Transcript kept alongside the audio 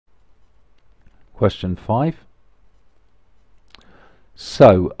Question 5.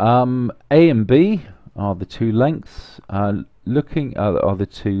 So A and B are the two lengths, are the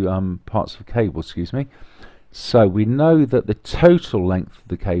two parts of cable, excuse me. So we know that the total length of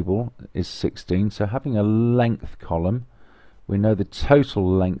the cable is 16, so having a length column, we know the total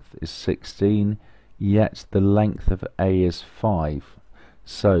length is 16, yet the length of A is 5.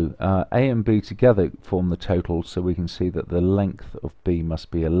 So A and B together form the total, so we can see that the length of B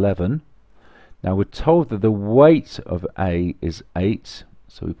must be 11. Now we're told that the weight of A is 8,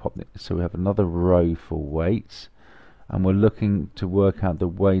 so we have another row for weight, and we're looking to work out the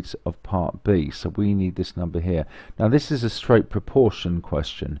weight of part B, so we need this number here. Now this is a straight proportion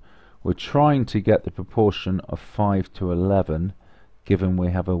question. We're trying to get the proportion of 5 to 11 given we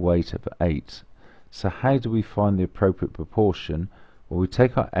have a weight of 8. So how do we find the appropriate proportion? Well, we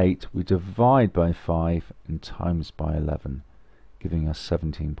take our 8, we divide by 5 and times by 11, giving us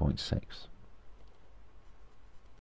 17.6.